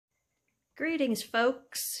Greetings,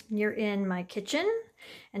 folks. You're in my kitchen,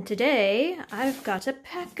 and today I've got a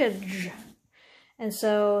package. And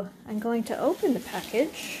so I'm going to open the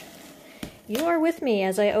package. You are with me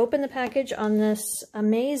as I open the package on this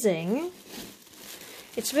amazing...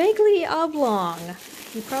 It's vaguely oblong.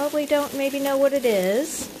 You probably don't maybe know what it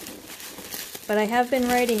is, but I have been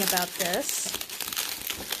writing about this.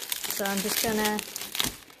 So I'm just gonna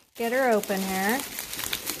get her open here.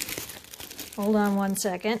 Hold on one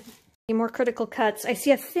second. More critical cuts. I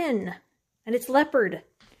see a fin, and it's leopard.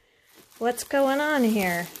 What's going on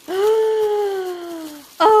here?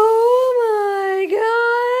 Oh my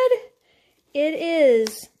god! It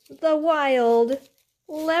is the wild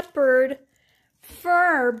leopard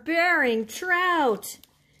fur-bearing trout.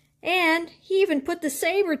 And he even put the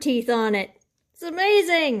saber teeth on it. It's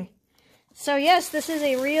amazing! So yes, this is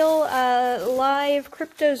a real live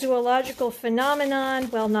cryptozoological phenomenon.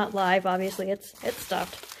 Well, not live, obviously, it's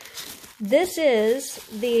stuffed. This is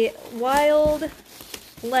the wild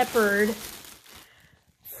leopard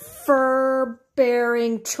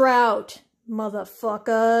fur-bearing trout,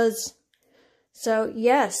 motherfuckers. So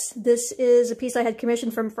yes, this is a piece I had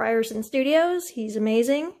commissioned from Frierson Studios. He's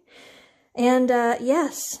amazing. And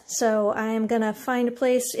yes, so I am gonna find a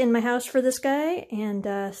place in my house for this guy,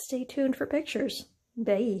 and stay tuned for pictures.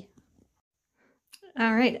 Bye.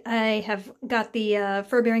 Alright, I have got the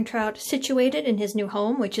fur-bearing trout situated in his new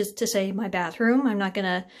home, which is to say my bathroom. I'm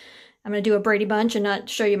gonna do a Brady Bunch and not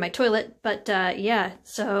show you my toilet, but yeah,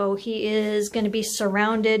 so he is gonna be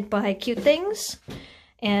surrounded by cute things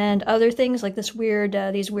and other things like this weird,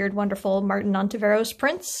 these weird, wonderful Martin Ontiveros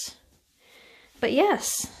prints. But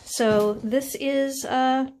yes, so this is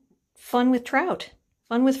fun with trout.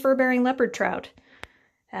 Fun with fur-bearing leopard trout.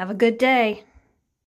 Have a good day.